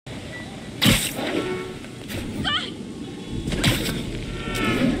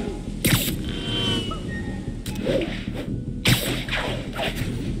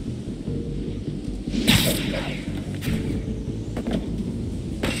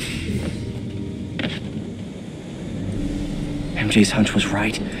MJ's hunch was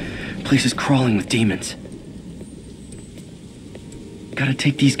right. Place is crawling with demons. Gotta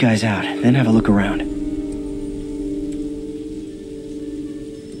take these guys out, then have a look around.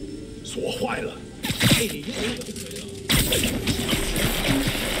 锁坏了，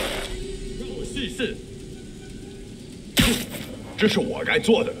让我试试。这是我该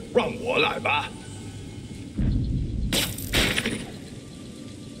做的，让我来吧。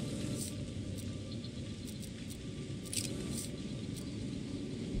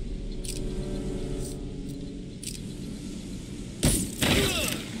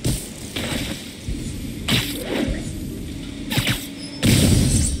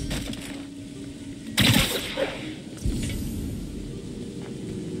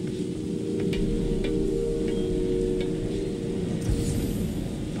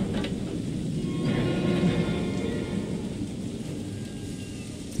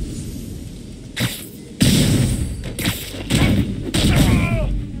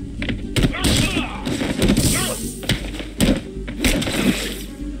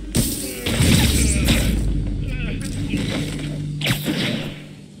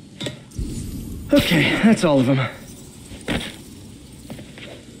 Okay, that's all of them.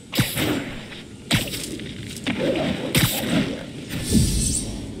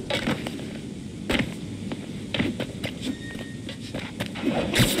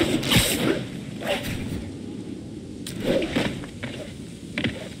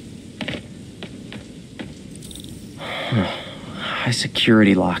 High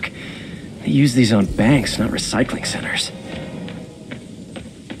security lock. They use these on banks, not recycling centers.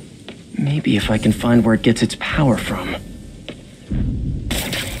 Maybe if I can find where it gets its power from.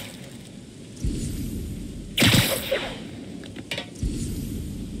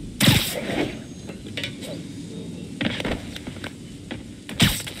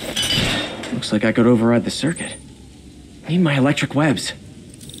 Looks like I could override the circuit. Need my electric webs.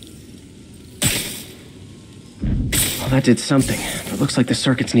 Well, that did something, but looks like the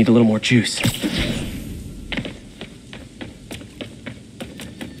circuits need a little more juice.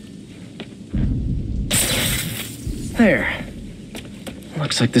 There.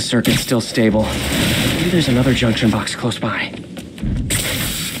 Looks like the circuit's still stable. Maybe there's another junction box close by.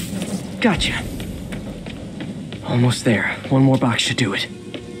 Gotcha. Almost there. One more box should do it.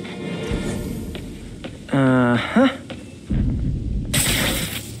 Uh-huh.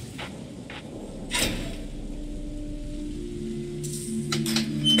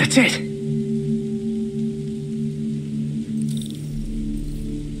 That's it.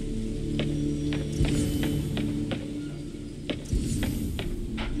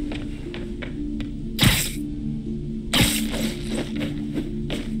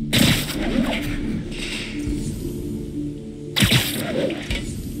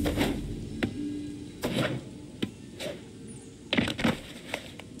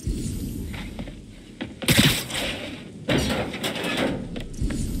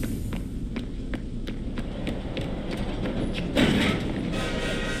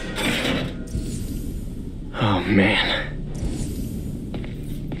 Man.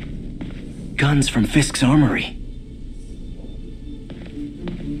 Guns from Fisk's armory.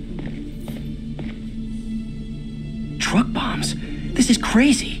 Truck bombs? This is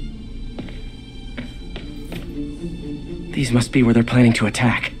crazy. These must be where they're planning to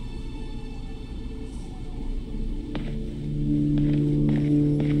attack.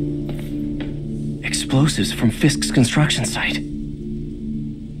 Explosives from Fisk's construction site.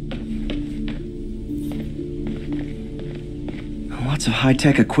 Lots of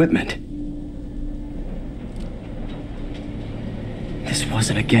high-tech equipment. This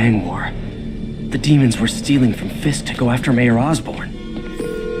wasn't a gang war. The demons were stealing from Fisk to go after Mayor Osborn.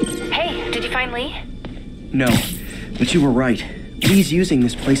 Hey, did you find Lee? No, but you were right. Lee's using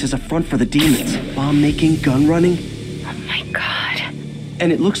this place as a front for the demons. Bomb-making, gun-running. Oh my god.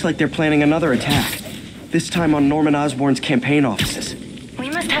 And it looks like they're planning another attack. This time on Norman Osborn's campaign offices.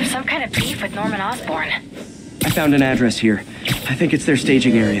 We must have some kind of beef with Norman Osborn. I found an address here. I think it's their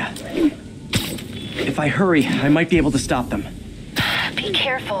staging area. If I hurry, I might be able to stop them. Be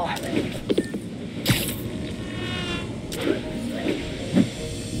careful.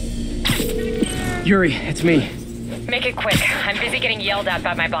 Yuri, it's me. Make it quick. I'm busy getting yelled at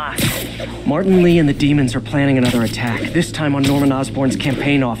by my boss. Martin Lee and the demons are planning another attack, this time on Norman Osborn's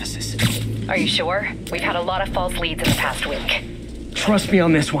campaign offices. Are you sure? We've had a lot of false leads in the past week. Trust me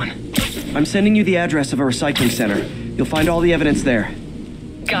on this one. I'm sending you the address of a recycling center. You'll find all the evidence there.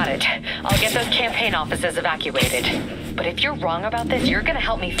 Got it. I'll get those campaign offices evacuated. But if you're wrong about this, you're gonna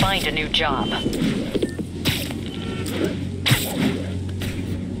help me find a new job.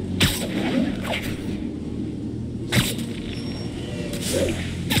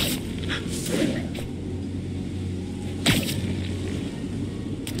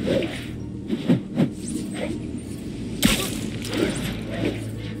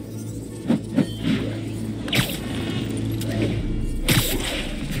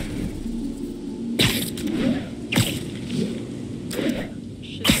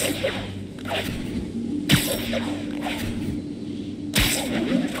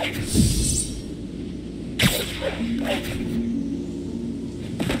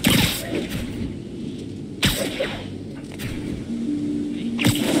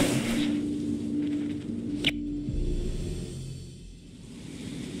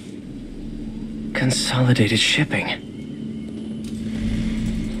 Consolidated shipping.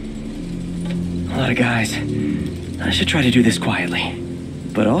 A lot of guys. I should try to do this quietly,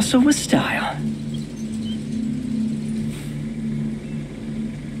 but also with style.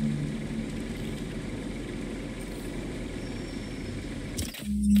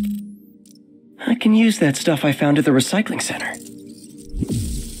 I can use that stuff I found at the recycling center.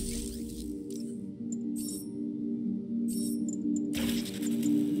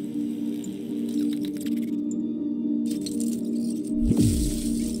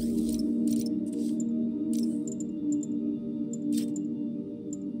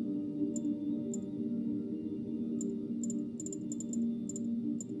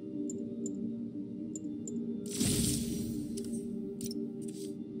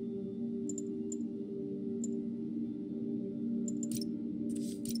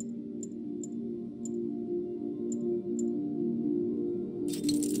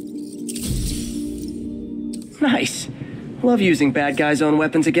 Nice. Love using bad guys' own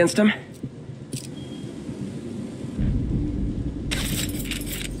weapons against them.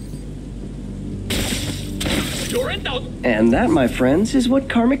 And that, my friends, is what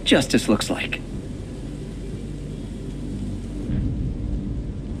karmic justice looks like.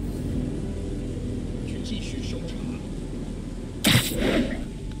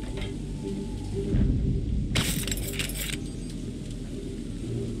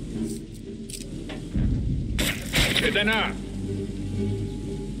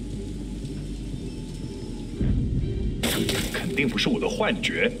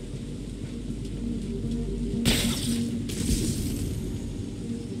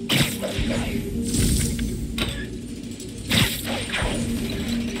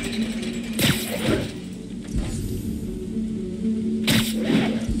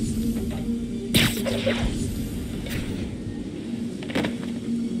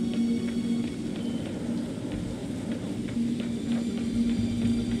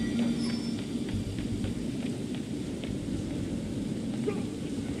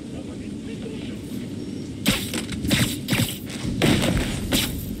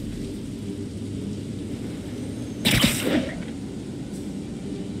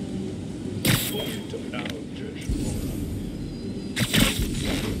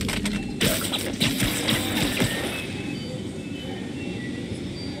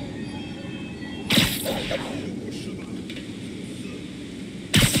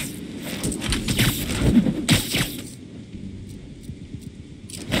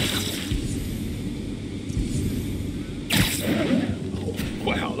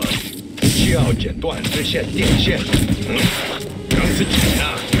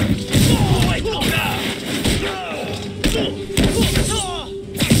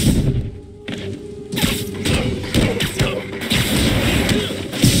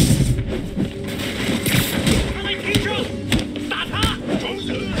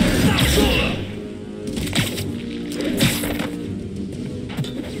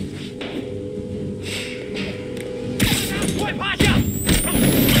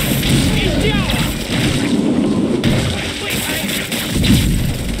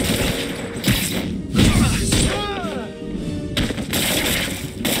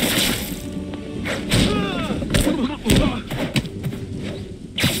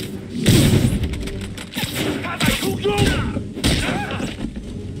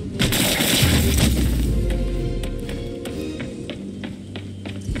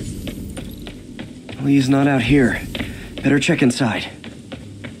 Lee's not out here. Better check inside.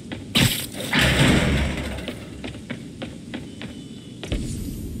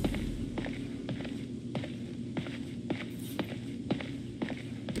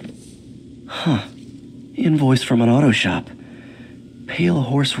 Huh. Invoice from an auto shop. Pale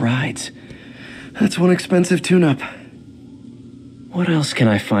Horse Rides. That's one expensive tune-up. What else can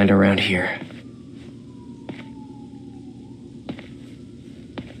I find around here?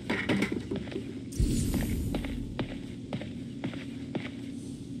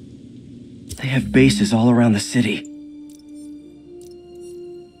 They have bases all around the city.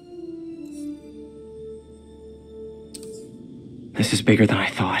 This is bigger than I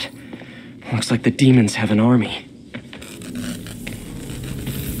thought. Looks like the demons have an army.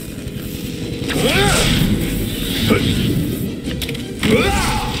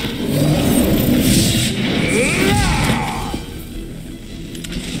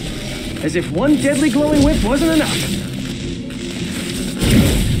 As if one deadly glowing whip wasn't enough.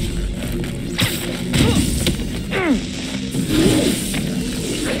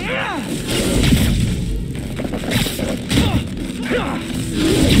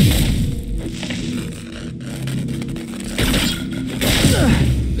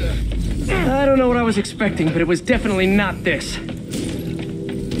 I don't know what I was expecting, but it was definitely not this.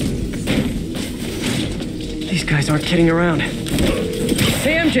 These guys aren't kidding around.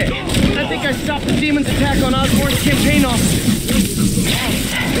 Hey, MJ, I think I stopped the demon's attack on Osborn's campaign office.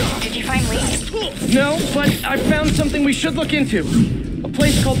 Nice. Did you find leads? No, but I found something we should look into. A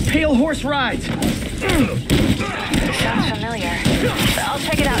place called Pale Horse Rides. Sounds familiar. I'll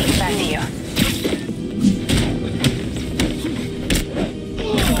check it out and get back to you.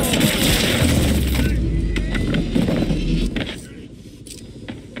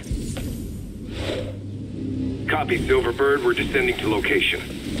 Copy, Silverbird. We're descending to location.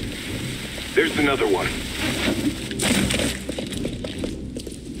 There's another one.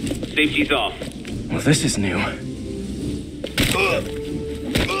 Safety's off. Well, this is new.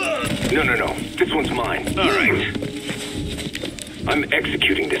 No. This one's mine. All right. I'm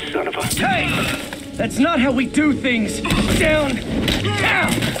executing this son of a... Hey! That's not how we do things! Down!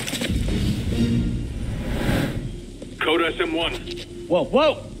 Down! Code SM1.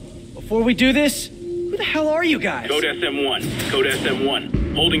 Whoa! Before we do this, who the hell are you guys? Code SM1. Code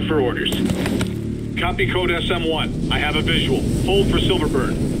SM1. Holding for orders. Copy Code SM1. I have a visual. Hold for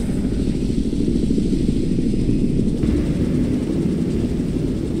Silverbird.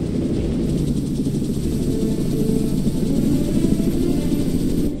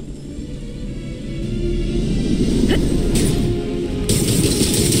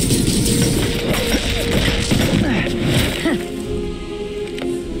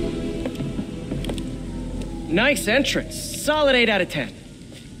 Nice entrance. Solid 8 out of 10.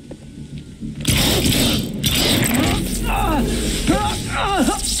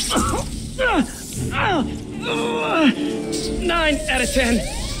 Nine out of 10.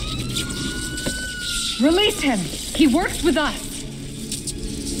 Release him. He works with us.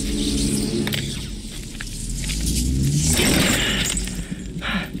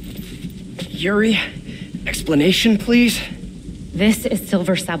 Yuri, explanation, please? This is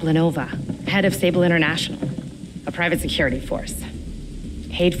Silver Sablinova, head of Sable International, a private security force.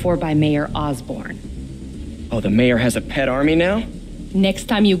 Paid for by Mayor Osborn. Oh, the mayor has a pet army now? Next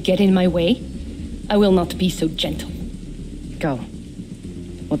time you get in my way, I will not be so gentle. Go.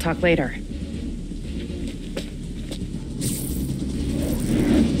 We'll talk later.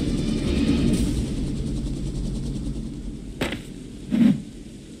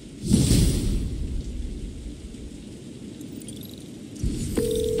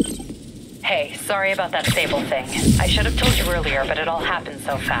 Hey, sorry about that Sable thing. I should have told you earlier, but it all happened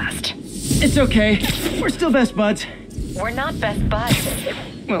so fast. It's okay. We're still best buds. We're not best buds.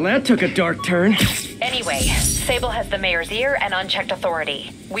 Well, that took a dark turn. Anyway, Sable has the mayor's ear and unchecked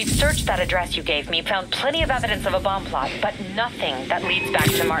authority. We've searched that address you gave me, found plenty of evidence of a bomb plot, but nothing that leads back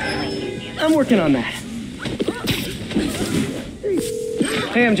to Martin Lee. I'm working on that.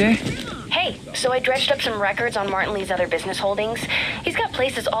 Hey, MJ. Hey, so I dredged up some records on Martin Lee's other business holdings. He's got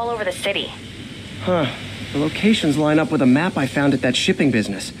places all over the city. Huh. The locations line up with a map I found at that shipping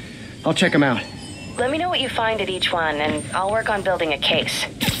business. I'll check them out. Let me know what you find at each one, and I'll work on building a case.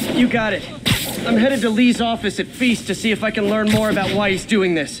 You got it. I'm headed to Lee's office at Feast to see if I can learn more about why he's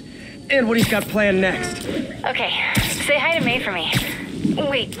doing this. And what he's got planned next. Okay, say hi to May for me.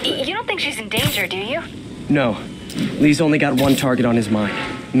 Wait, you don't think she's in danger, do you? No. Lee's only got one target on his mind.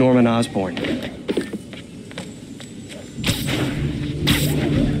 Norman Osborn.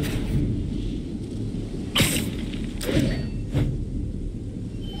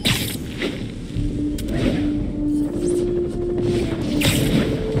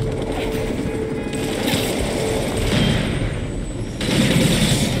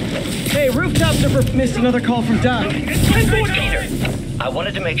 Missed another call from Doc. Peter, I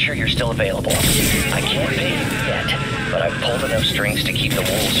wanted to make sure you're still available. I can't pay you yet, but I've pulled enough strings to keep the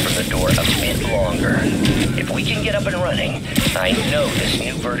wolves from the door a bit longer. If we can get up and running, I know this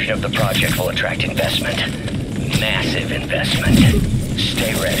new version of the project will attract investment. Massive investment.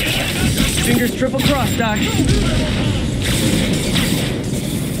 Stay ready. Fingers triple crossed, Doc.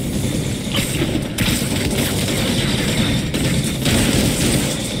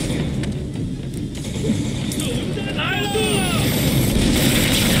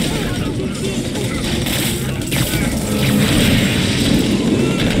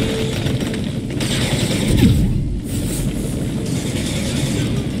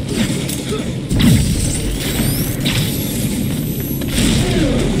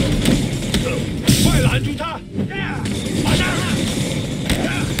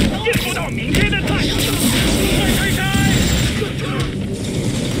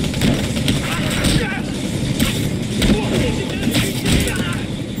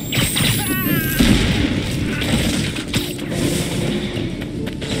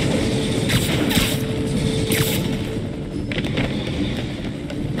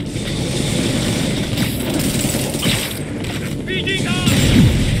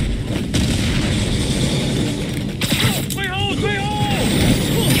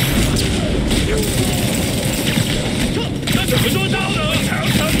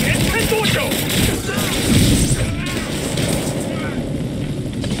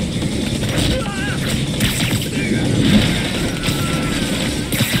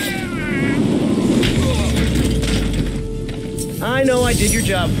 I know I did your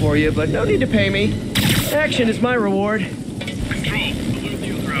job for you, but no need to pay me. Action is my reward. Control, alert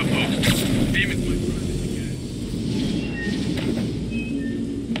the other outposts. Demons might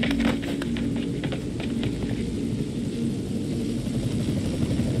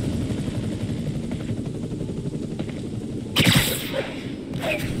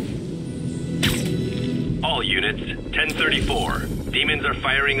run. All units, 1034. Demons are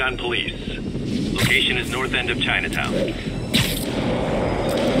firing on police. Location is north end of Chinatown.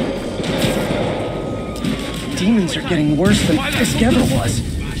 Demons are getting worse than Fisk ever was.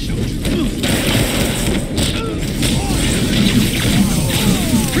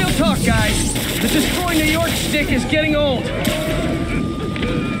 Real talk, guys. The Destroy New York stick is getting old.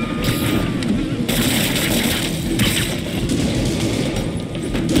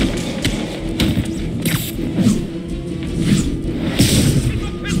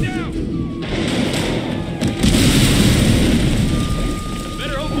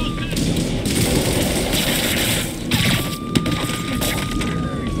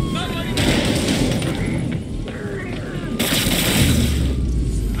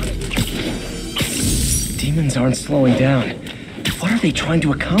 Demons aren't slowing down. What are they trying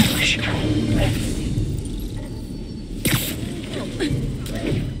to accomplish?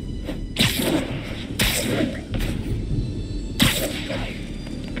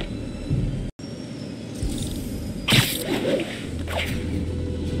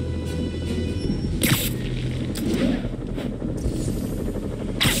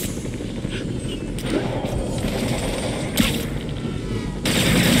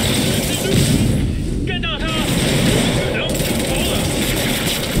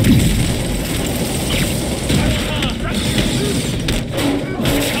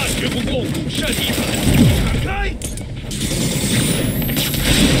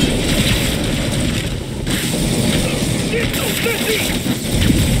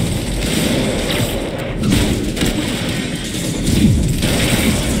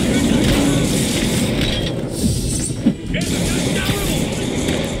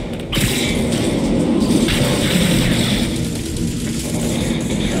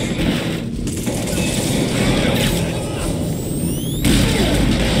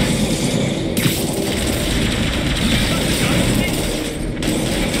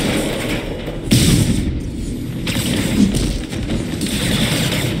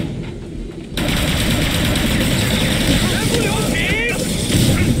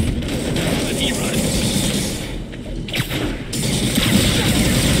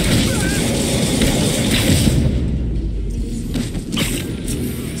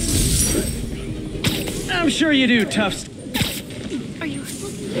 Sure you do, Tufts. Are you...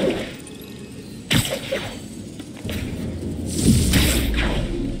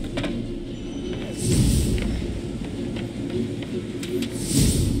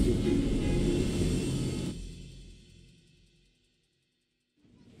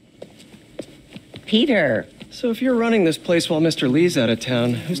 Peter. So if you're running this place while Mr. Lee's out of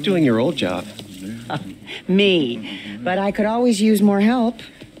town, who's doing your old job? Me. But I could always use more help.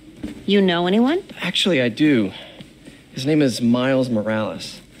 You know anyone? Actually, I do. His name is Miles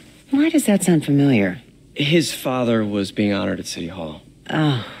Morales. Why does that sound familiar? His father was being honored at City Hall.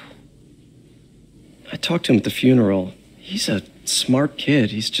 Oh. I talked to him at the funeral. He's a smart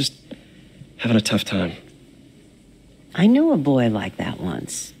kid. He's just having a tough time. I knew a boy like that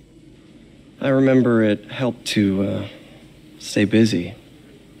once. I remember it helped to stay busy.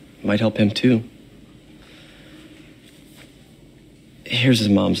 Might help him too. Here's his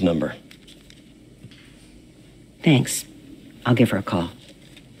mom's number. Thanks. I'll give her a call.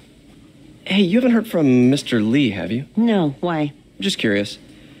 Hey, you haven't heard from Mr. Lee, have you? No, why? Just curious.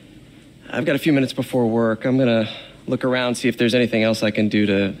 I've got a few minutes before work. I'm gonna look around, see if there's anything else I can do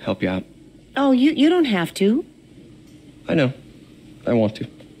to help you out. Oh, you don't have to. I know. I want to.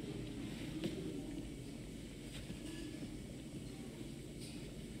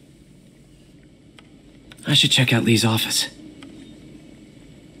 I should check out Lee's office.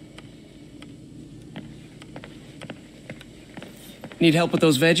 Need help with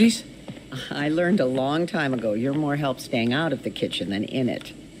those veggies? I learned a long time ago you're more help staying out of the kitchen than in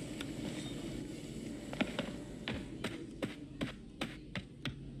it.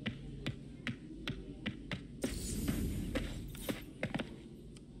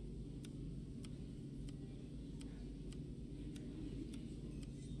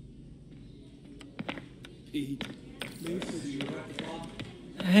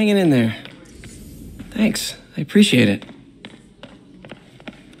 Hanging in there. Thanks. I appreciate it.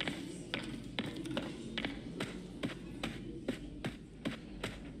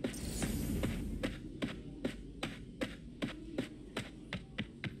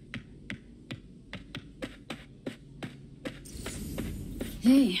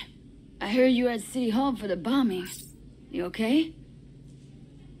 Hey, I heard you at City Hall for the bombing. You okay?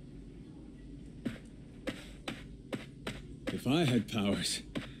 If I had powers,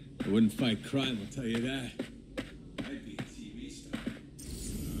 I wouldn't fight crime, I'll tell you that. I'd be a TV star.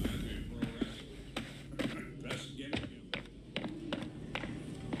 I'd be a pro wrestler. Best getting you.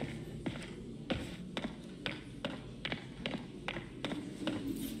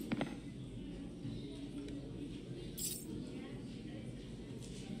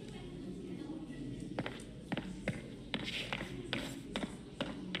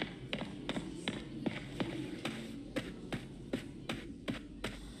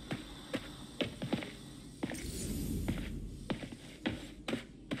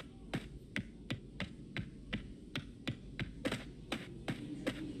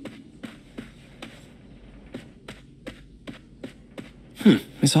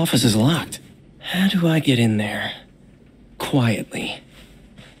 His office is locked. How do I get in there? Quietly.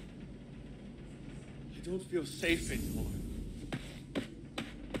 I don't feel safe anymore.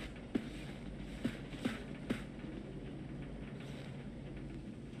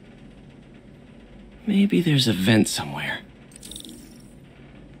 Maybe there's a vent somewhere.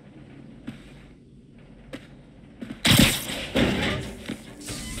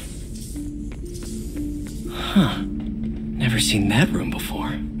 Huh. Never seen that room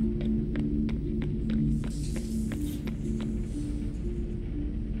before.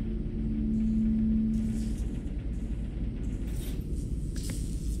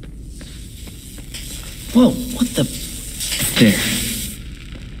 Whoa, what the... There.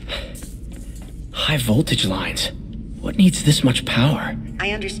 High voltage lines. What needs this much power?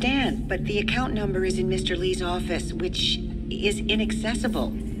 I understand, but the account number is in Mr. Lee's office, which is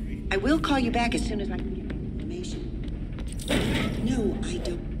inaccessible. I will call you back as soon as I can get information. No, I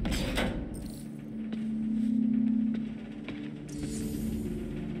don't.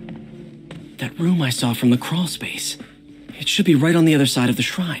 That room I saw from the crawl space. It should be right on the other side of the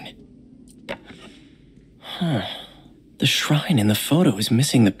shrine. Huh. The shrine in the photo is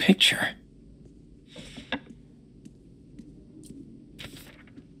missing the picture.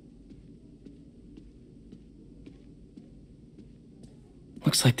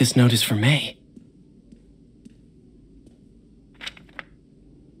 Looks like this note is for May.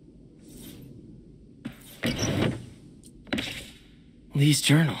 Lee's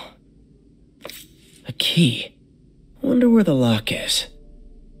journal. A key. Wonder where the lock is.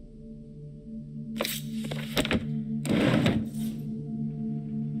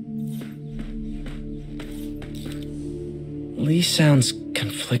 Lee sounds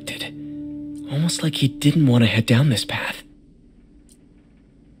conflicted. Almost like he didn't want to head down this path.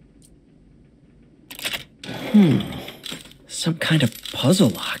 Some kind of puzzle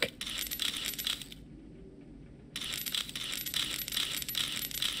lock.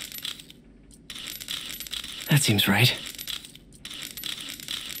 That seems right.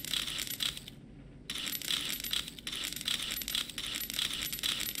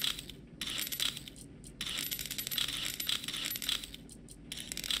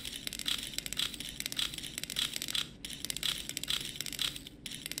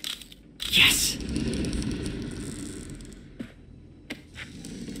 Yes!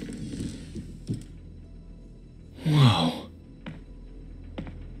 Whoa.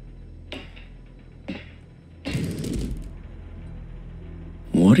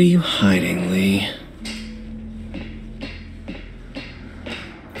 What are you hiding, Lee?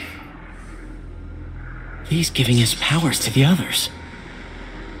 He's giving his powers to the others.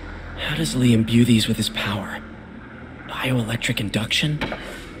 How does Lee imbue these with his power? Bioelectric induction?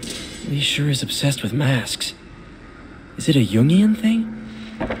 Lee sure is obsessed with masks. Is it a Jungian thing?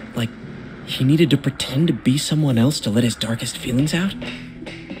 Like, he needed to pretend to be someone else to let his darkest feelings out?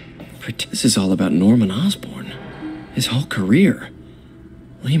 This is all about Norman Osborn. His whole career.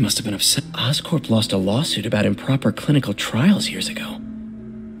 Lee must have been upset. Oscorp lost a lawsuit about improper clinical trials years ago.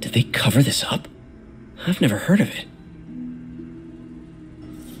 Did they cover this up? I've never heard of it.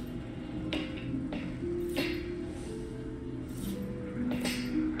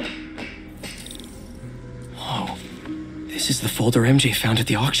 Whoa. This is the folder MJ found at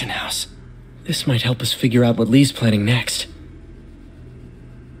the auction house. This might help us figure out what Lee's planning next.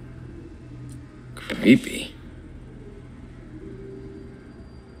 Creepy.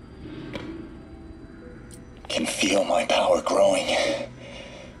 Can feel my power growing.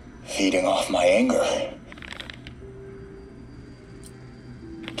 Feeding off my anger.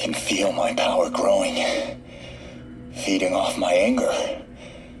 Can feel my power growing. Feeding off my anger.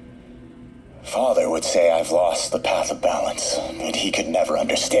 Father would say I've lost the path of balance, but he could never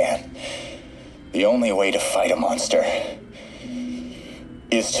understand. The only way to fight a monster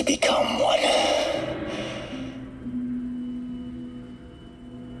is to become one.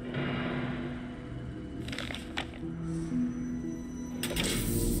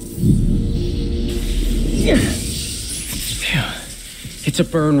 Phew. It's a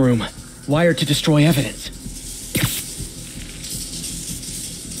burn room, wired to destroy evidence.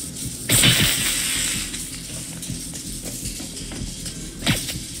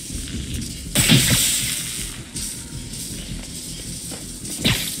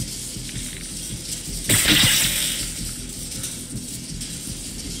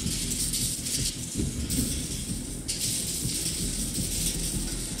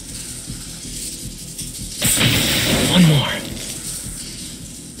 One more.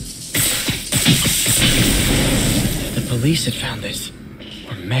 The police had found this.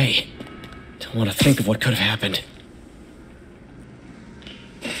 Or may. Don't want to think of what could have happened.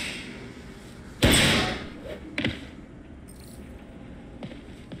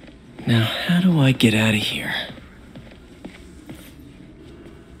 Now, how do I get out of here?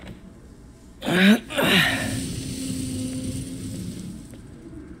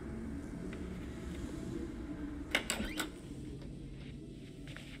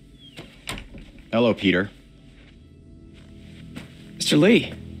 Hello, Peter. Mr.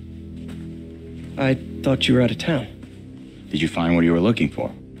 Lee. I thought you were out of town. Did you find what you were looking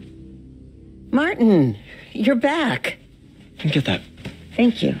for? Martin, you're back. Get that.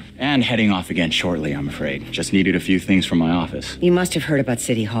 Thank you. And heading off again shortly, I'm afraid. Just needed a few things from my office. You must have heard about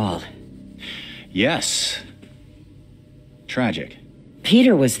City Hall. Yes. Tragic.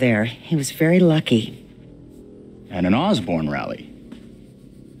 Peter was there. He was very lucky. At an Osborn rally.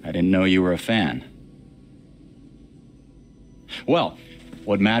 I didn't know you were a fan. Well,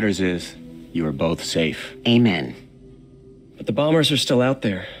 what matters is you are both safe. Amen. But the bombers are still out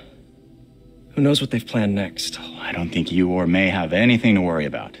there. Who knows what they've planned next? Oh, I don't think you or May have anything to worry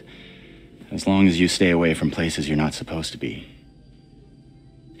about. As long as you stay away from places you're not supposed to be.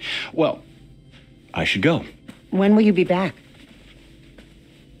 Well, I should go. When will you be back?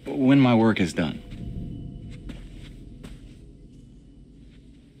 When my work is done.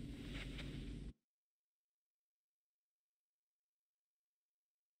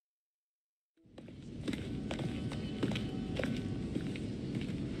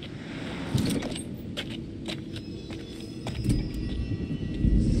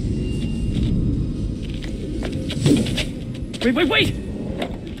 Wait!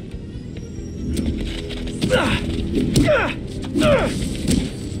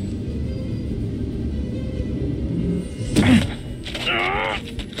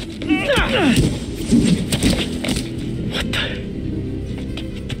 What the?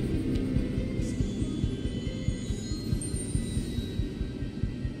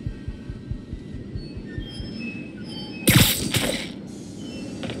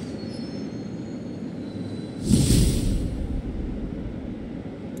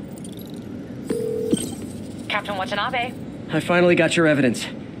 Captain Watanabe. I finally got your evidence.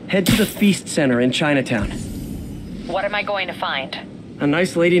 Head to the Feast Center in Chinatown. What am I going to find? A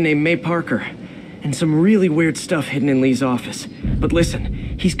nice lady named May Parker. And some really weird stuff hidden in Lee's office. But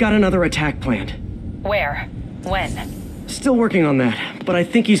listen, He's got another attack planned. Where? When? Still working on that, but I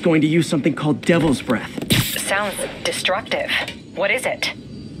think he's going to use something called Devil's Breath. Sounds destructive. What is it?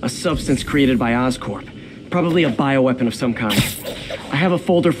 A substance created by Oscorp. Probably a bioweapon of some kind. I have a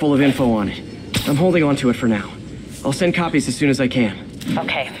folder full of info on it. I'm holding on to it for now. I'll send copies as soon as I can.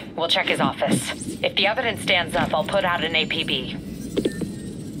 Okay, we'll check his office. If the evidence stands up, I'll put out an APB.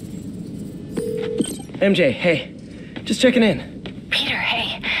 MJ, hey. Just checking in. Peter,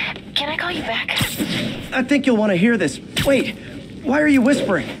 hey. Can I call you back? I think you'll want to hear this. Wait, why are you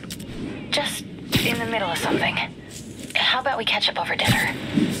whispering? Just in the middle of something. How about we catch up over dinner?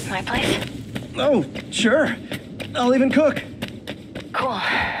 My place? Oh, sure. I'll even cook. Cool.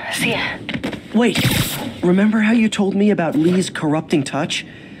 See ya. Wait, remember how you told me about Lee's corrupting touch?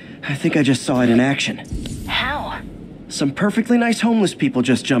 I think I just saw it in action. How? Some perfectly nice homeless people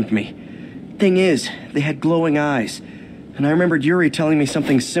just jumped me. Thing is, they had glowing eyes. And I remembered Yuri telling me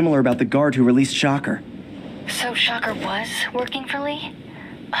something similar about the guard who released Shocker. So Shocker was working for Lee?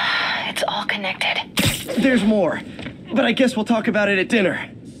 It's all connected. There's more, but I guess we'll talk about it at dinner.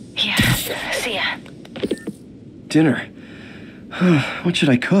 Yeah, see ya. Dinner? What should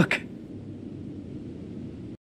I cook?